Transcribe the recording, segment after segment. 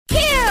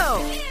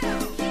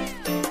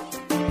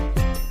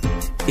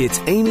It's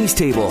Amy's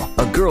Table,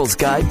 a girl's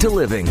guide to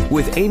living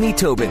with Amy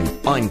Tobin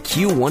on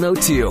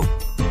Q102.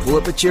 Pull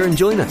up a chair and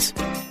join us.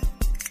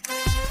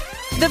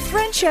 The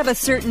French have a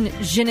certain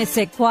je ne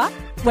sais quoi.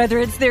 Whether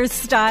it's their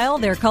style,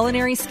 their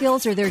culinary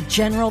skills, or their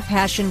general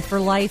passion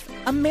for life,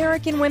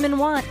 American women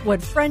want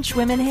what French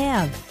women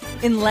have.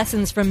 In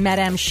Lessons from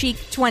Madame Chic,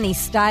 20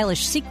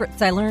 Stylish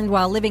Secrets I Learned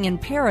While Living in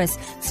Paris,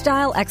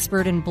 style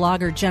expert and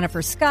blogger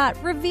Jennifer Scott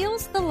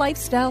reveals the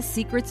lifestyle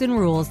secrets and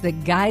rules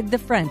that guide the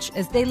French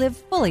as they live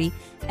fully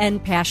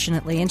and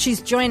passionately. And she's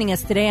joining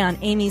us today on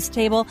Amy's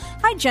Table.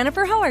 Hi,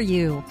 Jennifer. How are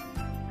you?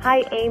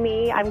 Hi,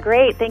 Amy. I'm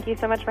great. Thank you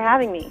so much for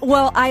having me.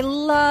 Well, I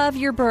love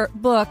your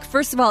book.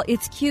 First of all,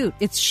 it's cute.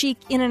 It's chic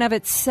in and of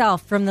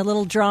itself, from the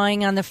little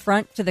drawing on the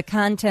front to the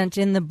content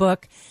in the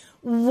book.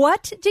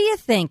 What do you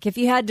think, if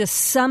you had to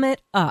sum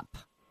it up,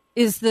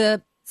 is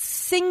the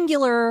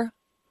singular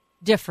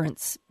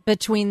difference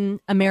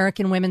between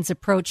American women's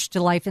approach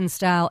to life and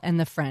style and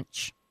the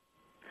French?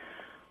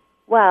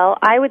 Well,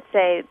 I would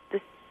say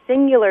the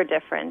singular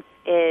difference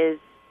is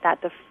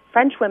that the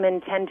French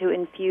women tend to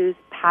infuse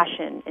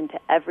passion into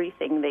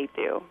everything they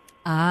do.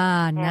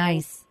 Ah,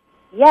 nice.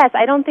 Yes,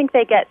 I don't think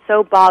they get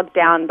so bogged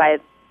down by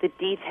the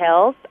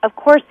details. Of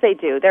course they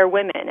do. They're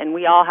women, and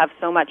we all have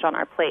so much on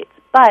our plates.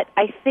 But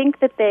I think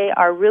that they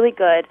are really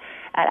good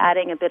at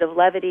adding a bit of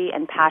levity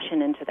and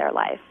passion into their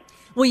life.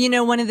 Well, you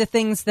know, one of the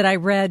things that I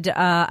read,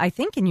 I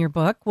think in your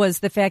book, was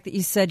the fact that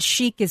you said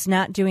chic is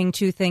not doing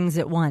two things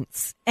at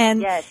once.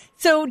 And yes.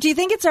 So do you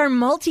think it's our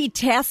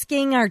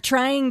multitasking, our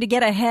trying to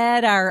get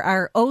ahead,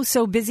 our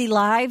oh-so-busy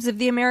lives of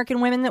the American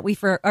women that we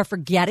are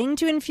forgetting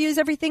to infuse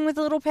everything with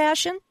a little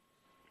passion?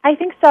 I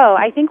think so.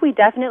 I think we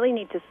definitely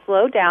need to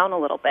slow down a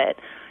little bit.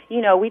 You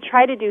know, we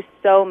try to do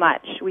so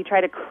much. We try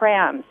to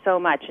cram so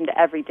much into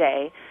every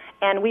day,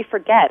 and we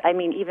forget. I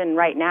mean, even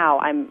right now,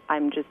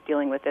 I'm just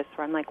dealing with this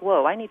where I'm like,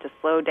 whoa, I need to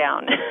slow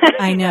down.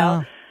 I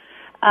know.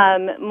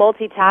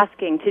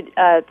 Multitasking.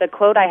 The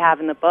quote I have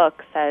in the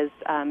book says,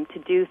 to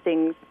do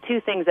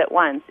two things at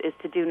once is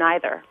to do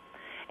neither.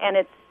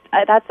 And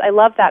I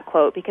love that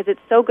quote because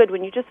it's so good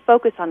when you just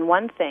focus on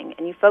one thing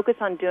and you focus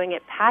on doing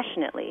it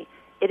passionately.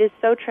 It is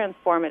so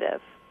transformative.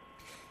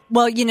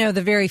 Well, you know,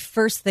 the very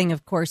first thing,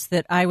 of course,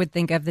 that I would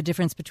think of the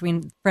difference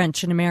between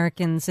French and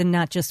Americans, and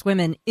not just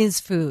women, is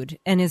food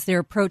and is their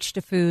approach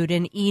to food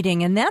and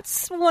eating. And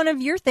that's one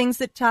of your things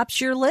that tops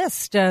your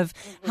list of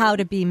how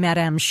to be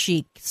Madame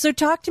Chic. So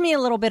talk to me a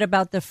little bit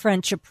about the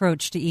French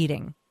approach to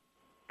eating.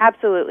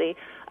 Absolutely.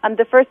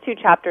 The first two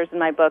chapters in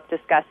my book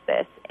discuss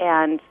this.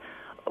 And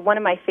one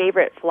of my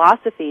favorite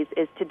philosophies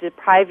is to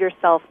deprive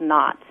yourself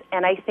not.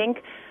 And I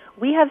think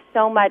we have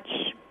so much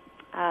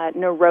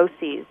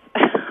neuroses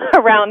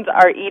around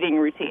our eating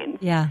routines.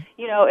 Yeah.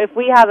 You know, if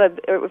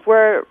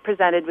we're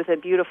presented with a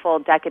beautiful,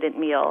 decadent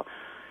meal,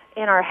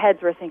 in our heads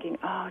we're thinking,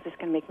 oh, is this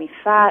going to make me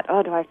fat?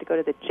 Oh, do I have to go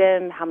to the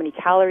gym? How many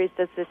calories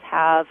does this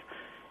have?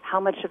 How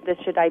much of this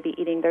should I be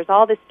eating? There's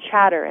all this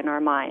chatter in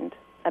our mind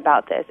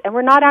about this, and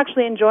we're not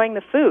actually enjoying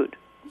the food.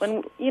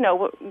 When, you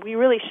know, we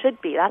really should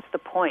be. That's the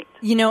point.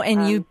 You know,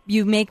 and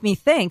you make me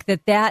think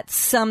that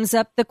sums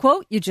up the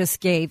quote you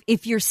just gave.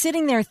 If you're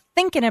sitting there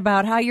thinking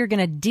about how you're going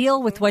to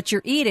deal with what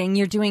you're eating,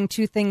 you're doing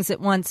two things at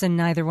once and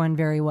neither one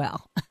very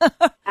well.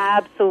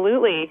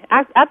 Absolutely.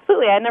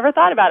 Absolutely. I never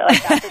thought about it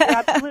like that, but you're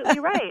absolutely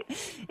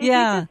right.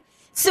 Yeah.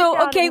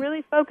 So, okay.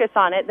 Really focus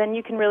on it, then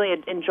you can really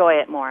enjoy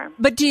it more.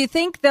 But do you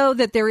think, though,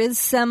 that there is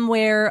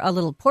somewhere a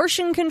little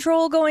portion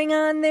control going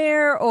on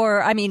there?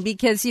 Or, I mean,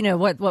 because, you know,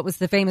 what was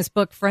the famous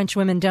book, French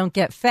Women Don't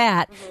Get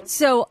Fat? Mm-hmm.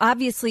 So,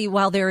 obviously,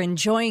 while they're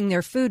enjoying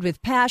their food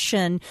with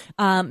passion,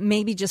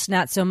 maybe just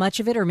not so much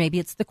of it, or maybe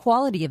it's the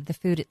quality of the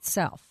food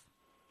itself.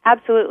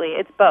 Absolutely,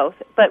 it's both.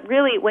 But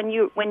really, when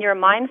you're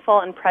mindful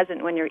and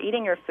present when you're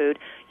eating your food,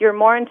 you're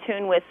more in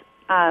tune with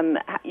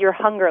your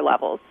hunger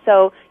levels.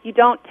 So you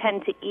don't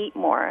tend to eat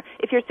more.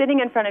 If you're sitting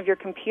in front of your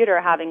computer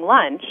having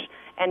lunch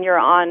and you're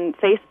on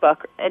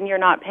Facebook and you're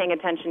not paying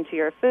attention to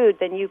your food,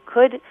 then you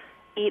could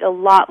eat a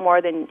lot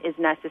more than is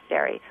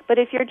necessary. But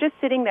if you're just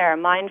sitting there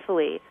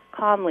mindfully,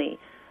 calmly,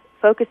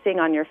 focusing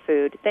on your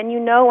food, then you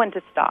know when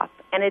to stop.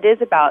 And it is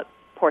about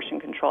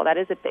portion control. That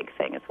is a big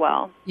thing as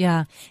well.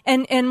 Yeah.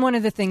 And one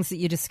of the things that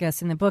you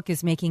discuss in the book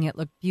is making it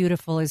look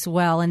beautiful as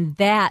well. And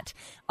that,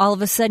 all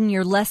of a sudden,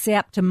 you're less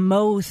apt to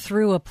mow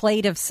through a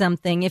plate of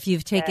something if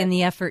you've taken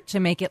the effort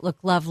to make it look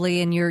lovely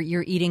and you're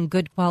eating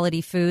good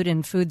quality food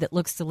and food that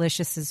looks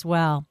delicious as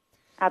well.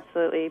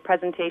 Absolutely.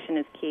 Presentation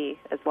is key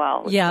as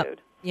well with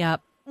food. Yeah.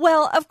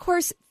 Well, of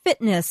course,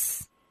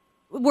 fitness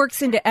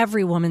works into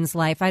every woman's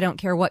life. I don't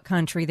care what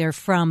country they're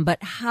from, but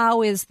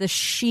how is the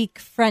chic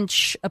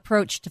French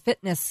approach to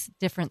fitness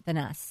different than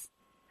us?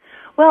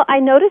 Well, I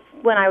noticed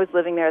when I was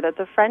living there that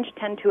the French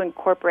tend to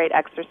incorporate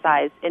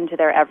exercise into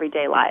their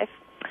everyday life.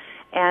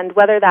 And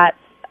whether that's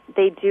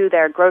they do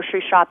their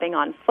grocery shopping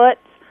on foot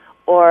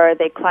or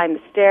they climb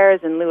the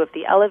stairs in lieu of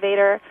the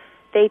elevator,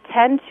 they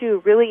tend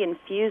to really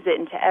infuse it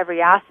into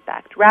every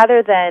aspect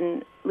rather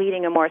than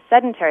leading a more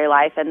sedentary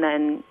life and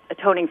then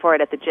atoning for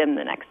it at the gym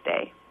the next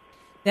day.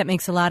 That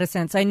makes a lot of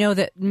sense. I know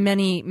that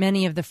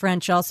many of the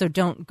French also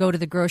don't go to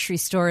the grocery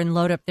store and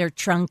load up their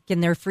trunk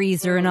and their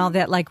freezer and all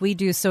that like we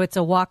do. So it's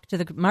a walk to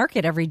the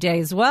market every day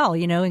as well,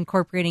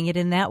 incorporating it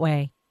in that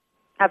way.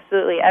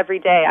 Absolutely. Every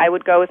day I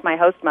would go with my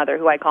host mother,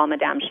 who I call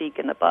Madame Chic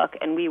in the book,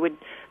 and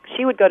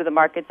she would go to the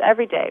markets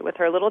every day with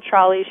her little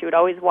trolley. She would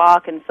always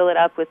walk and fill it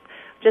up with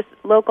just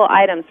local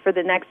items for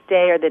the next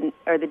day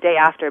or the day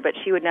after, but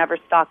she would never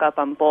stock up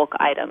on bulk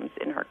items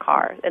in her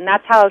car. And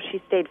that's how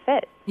she stayed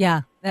fit.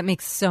 Yeah, that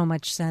makes so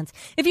much sense.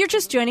 If you're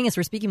just joining us,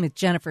 we're speaking with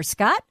Jennifer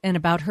Scott and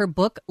about her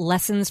book,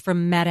 Lessons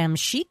from Madame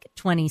Chic,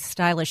 20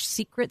 Stylish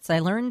Secrets I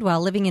Learned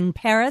While Living in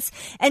Paris.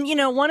 And,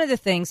 one of the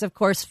things, of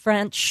course,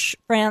 France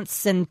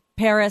and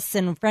Paris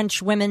and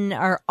French women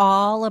are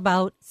all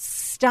about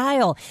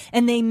style,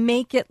 and they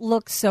make it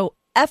look so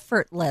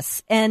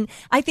effortless. And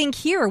I think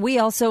here we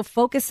also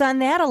focus on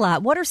that a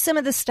lot. What are some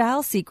of the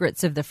style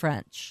secrets of the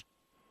French?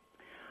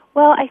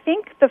 Well, I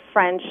think the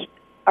French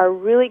are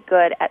really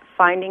good at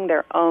finding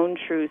their own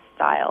true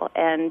style,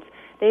 and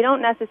they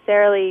don't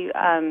necessarily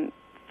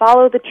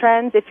follow the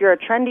trends. If you're a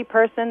trendy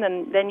person,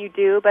 then you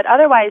do, but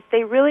otherwise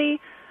they really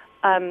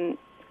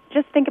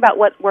just think about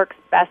what works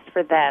best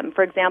for them.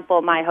 For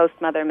example, my host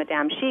mother,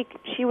 Madame Chic,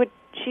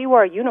 she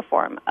wore a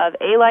uniform of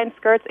A-line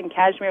skirts and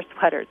cashmere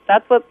sweaters.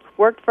 That's what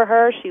worked for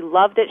her. She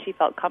loved it. She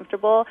felt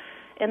comfortable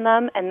in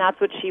them, and that's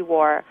what she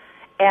wore.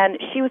 And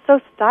she was so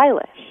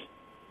stylish.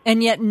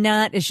 And yet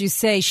not, as you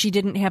say, she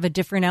didn't have a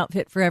different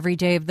outfit for every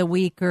day of the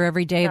week or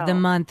every day of the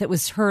month. It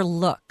was her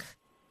look.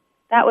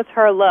 That was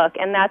her look,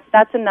 and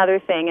that's another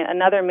thing.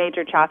 Another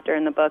major chapter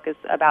in the book is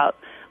about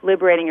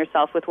liberating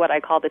yourself with what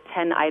I call the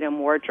 10-item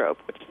wardrobe,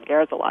 which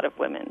scares a lot of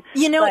women.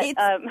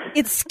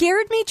 It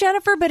scared me,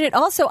 Jennifer, but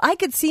I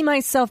could see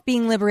myself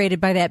being liberated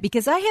by that,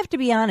 because I have to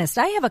be honest,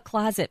 I have a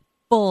closet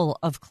full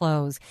of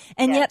clothes,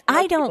 and yet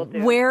I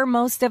don't wear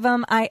most of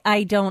them.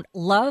 I don't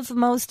love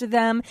most of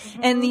them,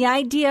 and the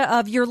idea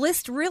of your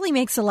list really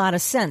makes a lot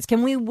of sense.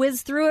 Can we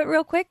whiz through it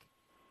real quick?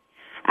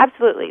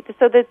 Absolutely.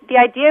 So the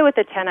idea with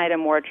the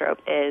 10-item wardrobe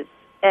is,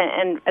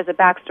 and as a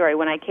backstory,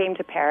 when I came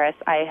to Paris,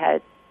 I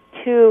had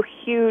 2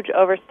 huge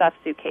overstuffed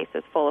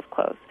suitcases full of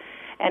clothes.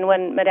 And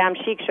when Madame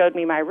Chic showed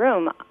me my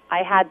room,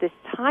 I had this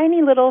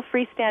tiny little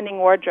freestanding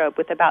wardrobe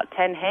with about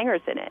 10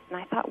 hangers in it.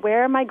 And I thought,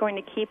 where am I going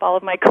to keep all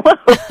of my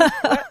clothes?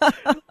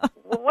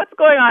 What's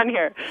going on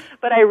here?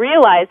 But I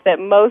realized that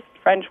most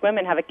French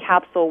women have a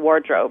capsule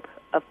wardrobe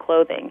of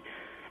clothing.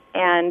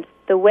 And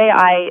the way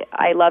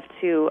I love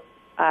to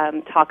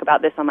talk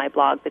about this on my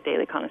blog, The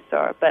Daily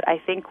Connoisseur, but I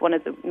think one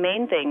of the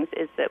main things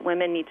is that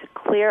women need to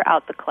clear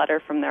out the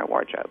clutter from their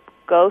wardrobe.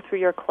 Go through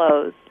your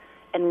clothes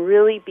and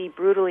really be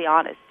brutally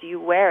honest. Do you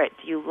wear it?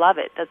 Do you love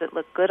it? Does it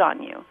look good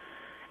on you?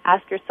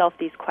 Ask yourself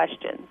these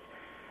questions.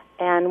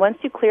 And once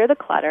you clear the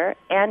clutter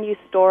and you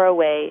store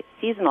away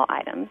seasonal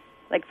items,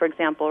 like, for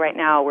example, right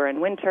now we're in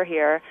winter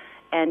here,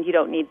 and you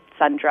don't need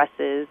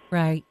sundresses.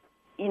 Right.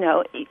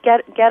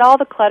 Get all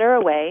the clutter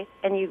away,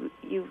 and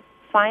you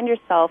find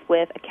yourself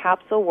with a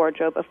capsule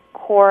wardrobe of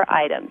core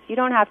items. You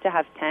don't have to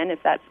have 10.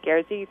 If that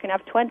scares you, you can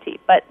have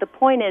 20. But the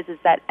point is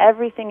that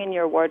everything in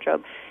your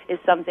wardrobe is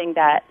something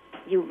that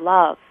you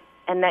love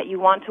and that you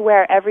want to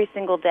wear every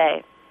single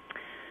day.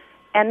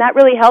 And that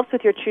really helps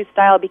with your true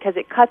style, because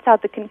it cuts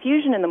out the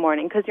confusion in the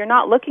morning, because you're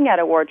not looking at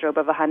a wardrobe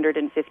of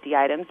 150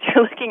 items.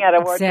 You're looking at a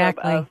wardrobe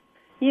of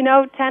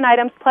 10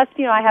 items, plus,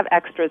 I have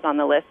extras on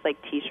the list, like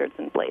T-shirts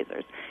and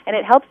blazers. And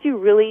it helps you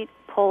really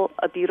pull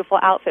a beautiful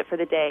outfit for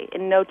the day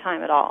in no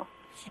time at all.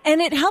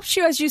 And it helps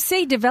you, as you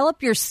say,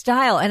 develop your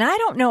style. And I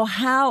don't know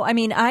how,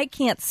 I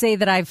can't say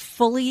that I've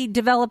fully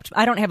developed,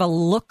 I don't have a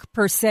look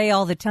per se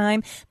all the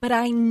time, but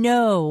I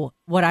know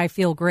what I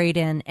feel great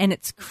in. And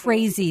it's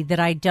crazy that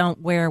I don't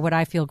wear what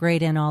I feel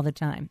great in all the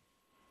time.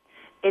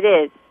 It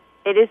is.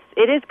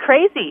 It is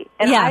crazy.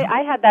 And yeah.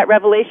 I had that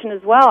revelation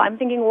as well. I'm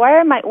thinking, why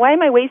am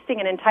I wasting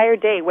an entire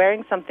day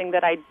wearing something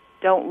that I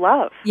don't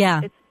love?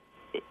 Yeah.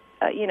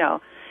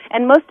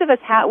 And most of us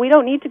we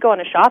don't need to go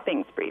on a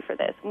shopping spree for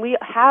this. We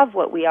have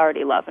what we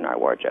already love in our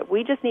wardrobe.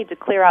 We just need to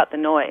clear out the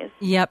noise.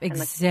 Yep,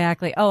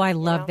 exactly. I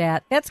love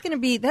that. That's going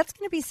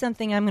to be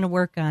something I'm going to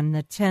work on,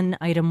 the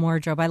 10-item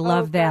wardrobe. I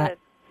love that. Good.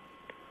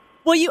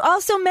 Well, you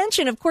also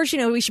mentioned, of course,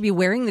 we should be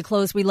wearing the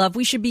clothes we love.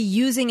 We should be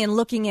using and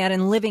looking at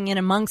and living in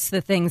amongst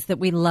the things that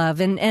we love.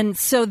 And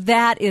so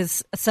that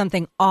is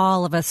something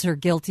all of us are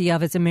guilty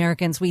of as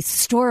Americans. We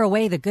store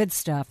away the good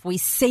stuff. We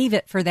save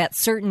it for that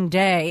certain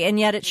day, and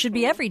yet it should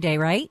be every day,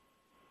 right?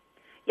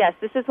 Yes,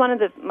 this is one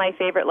of my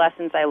favorite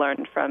lessons I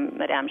learned from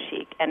Madame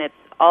Chic, and it's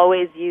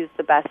always use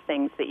the best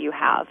things that you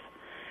have.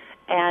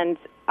 And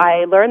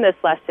I learned this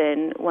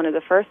lesson one of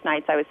the first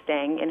nights I was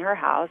staying in her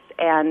house,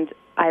 and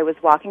I was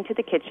walking to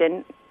the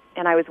kitchen,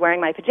 and I was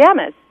wearing my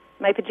pajamas.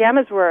 My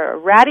pajamas were a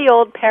ratty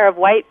old pair of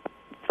white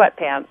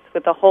sweatpants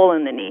with a hole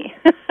in the knee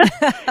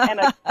and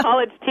a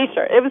college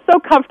T-shirt. It was so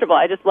comfortable.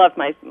 I just loved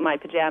my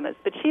pajamas.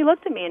 But she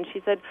looked at me, and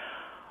she said,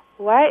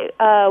 why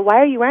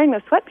are you wearing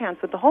those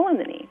sweatpants with the hole in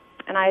the knee?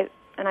 And I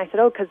said,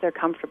 because they're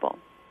comfortable.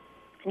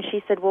 And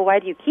she said, well, why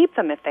do you keep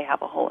them if they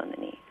have a hole in the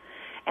knee?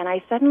 And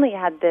I suddenly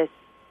had this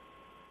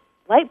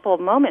light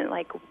bulb moment,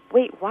 like,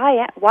 wait, why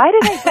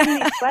did I bring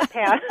these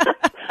sweatpants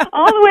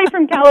all the way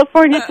from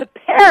California to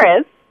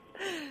Paris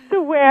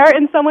to wear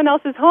in someone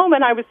else's home?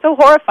 And I was so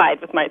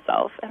horrified with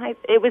myself. And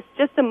it was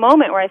just a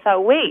moment where I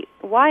thought, wait,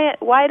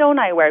 why don't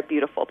I wear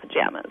beautiful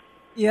pajamas?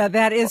 Yeah,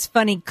 that is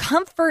funny.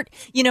 Comfort,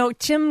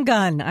 Tim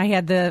Gunn, I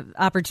had the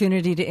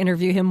opportunity to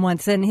interview him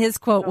once, and his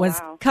quote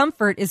was,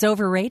 comfort is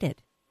overrated.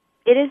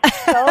 It is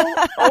so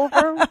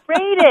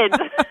overrated.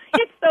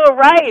 It's so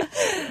right.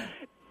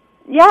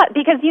 Yeah,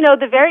 because,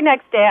 the very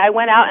next day I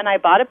went out and I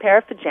bought a pair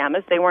of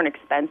pajamas. They weren't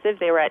expensive.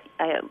 They were at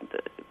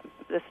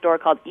the store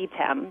called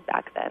Etam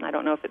back then. I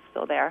don't know if it's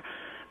still there.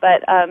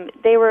 But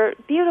they were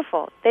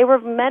beautiful. They were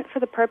meant for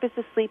the purpose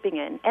of sleeping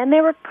in, and they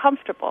were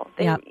comfortable.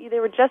 They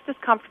were just as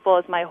comfortable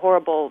as my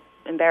horrible,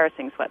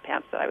 embarrassing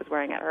sweatpants that I was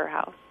wearing at her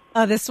house.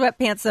 Oh, the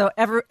sweatpants, so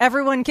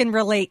everyone can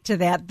relate to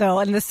that, though,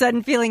 and the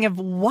sudden feeling of,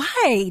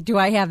 why do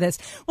I have this?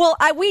 Well,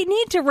 we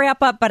need to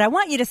wrap up, but I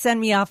want you to send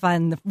me off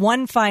on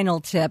one final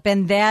tip,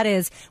 and that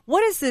is,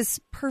 what is this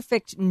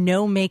perfect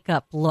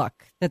no-makeup look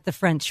that the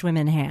French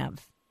women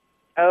have?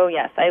 Oh,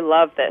 yes, I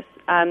love this.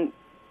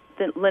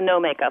 The no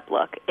makeup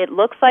look. It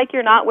looks like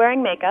you're not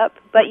wearing makeup,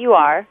 but you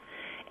are,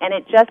 and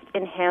it just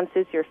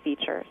enhances your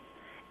features.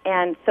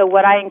 And so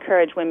what I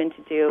encourage women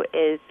to do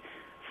is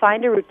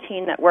find a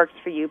routine that works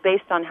for you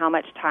based on how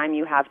much time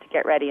you have to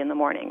get ready in the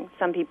morning.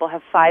 Some people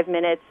have 5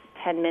 minutes,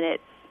 10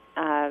 minutes,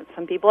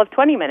 some people have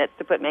 20 minutes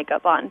to put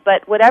makeup on.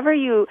 But whatever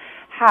you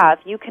have,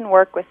 you can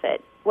work with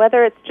it,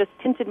 whether it's just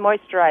tinted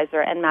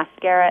moisturizer and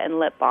mascara and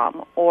lip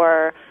balm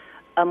or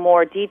a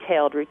more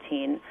detailed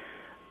routine.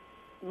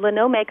 The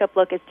no makeup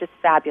look is just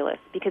fabulous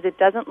because it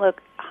doesn't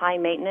look high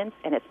maintenance,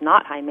 and it's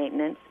not high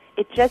maintenance.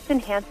 It just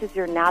enhances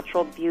your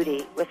natural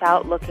beauty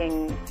without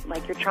looking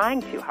like you're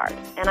trying too hard.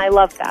 And I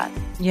love that.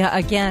 Yeah,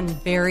 again,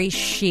 very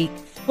chic.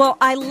 Well,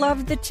 I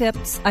love the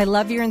tips. I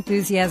love your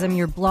enthusiasm.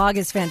 Your blog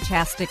is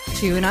fantastic,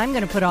 too. And I'm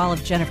going to put all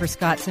of Jennifer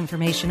Scott's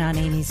information on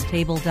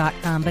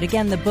amystable.com. But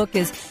again, the book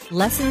is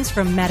Lessons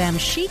from Madame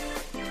Chic,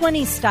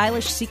 20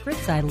 Stylish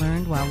Secrets I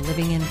Learned While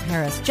Living in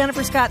Paris.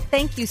 Jennifer Scott,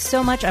 thank you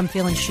so much. I'm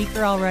feeling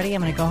chicer already.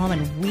 I'm going to go home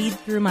and weed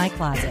through my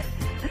closet.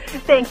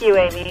 Thank you,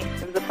 Amy.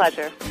 It was a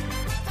pleasure.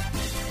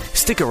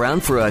 Stick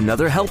around for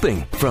another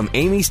helping from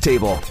Amy's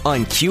Table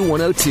on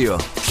Q102.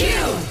 Q!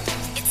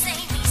 It's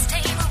Amy's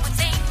Table with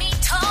Amy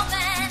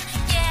Tobin.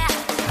 Yeah.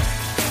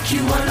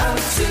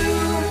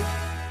 Q102.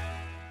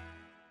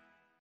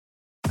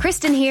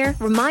 Kristen here,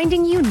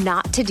 reminding you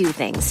not to do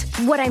things.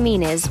 What I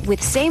mean is,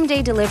 with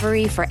same-day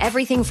delivery for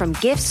everything from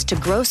gifts to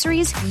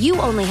groceries, you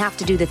only have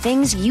to do the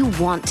things you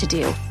want to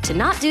do. To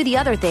not do the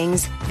other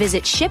things,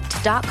 visit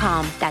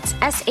Shipt.com. That's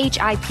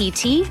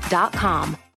SHIPT.com.